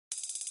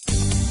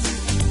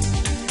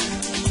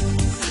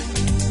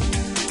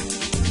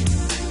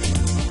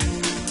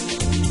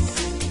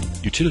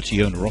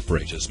Utility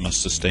owner-operators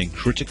must sustain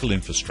critical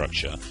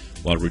infrastructure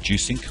while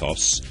reducing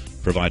costs,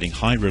 providing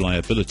high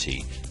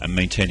reliability and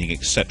maintaining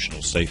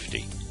exceptional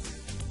safety.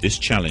 This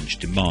challenge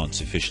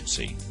demands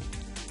efficiency.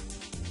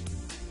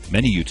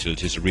 Many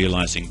utilities are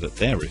realizing that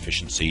their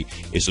efficiency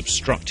is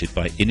obstructed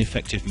by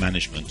ineffective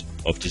management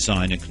of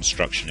design and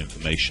construction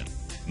information.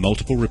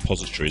 Multiple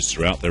repositories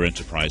throughout their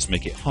enterprise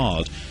make it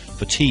hard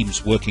for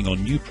teams working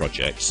on new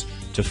projects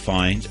to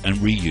find and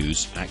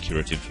reuse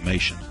accurate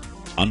information.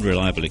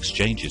 Unreliable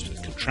exchanges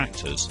with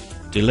contractors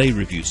delay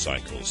review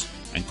cycles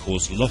and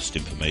cause lost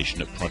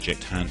information at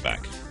project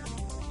handback.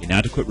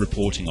 Inadequate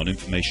reporting on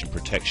information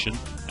protection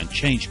and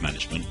change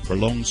management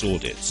prolongs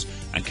audits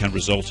and can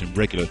result in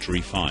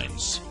regulatory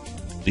fines.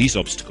 These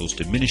obstacles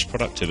diminish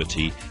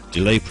productivity,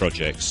 delay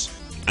projects,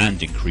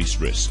 and increase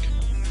risk.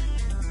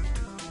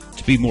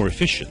 To be more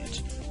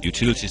efficient,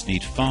 utilities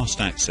need fast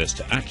access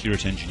to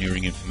accurate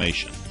engineering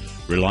information,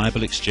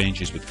 reliable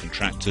exchanges with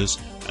contractors,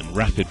 and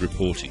rapid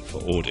reporting for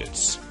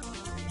audits.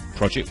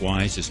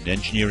 ProjectWise is an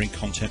engineering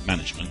content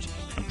management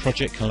and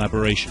project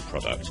collaboration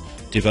product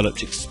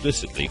developed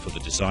explicitly for the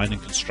design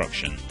and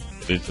construction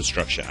of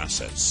infrastructure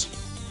assets.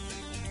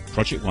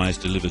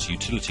 ProjectWise delivers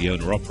utility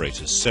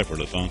owner-operators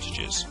several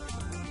advantages.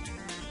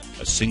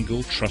 A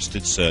single,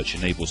 trusted search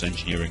enables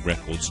engineering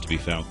records to be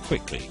found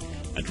quickly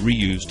and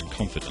reused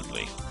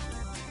confidently.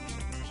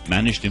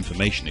 Managed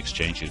information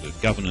exchanges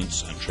with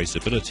governance and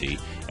traceability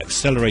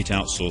accelerate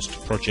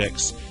outsourced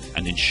projects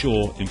and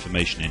ensure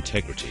information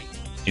integrity.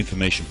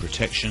 Information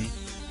protection,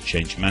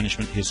 change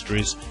management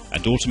histories,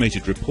 and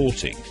automated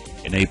reporting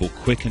enable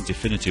quick and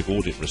definitive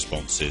audit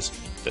responses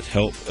that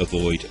help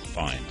avoid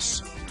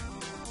fines.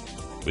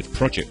 With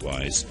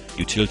ProjectWise,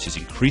 utilities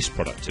increase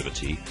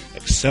productivity,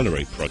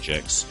 accelerate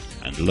projects,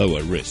 and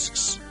lower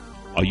risks.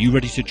 Are you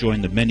ready to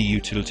join the many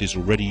utilities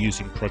already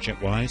using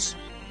ProjectWise?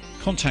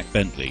 Contact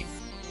Bentley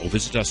or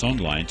visit us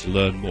online to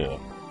learn more.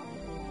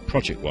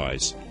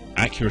 ProjectWise,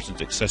 accurate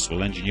and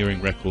accessible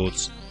engineering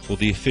records for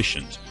the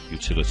efficient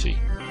utility.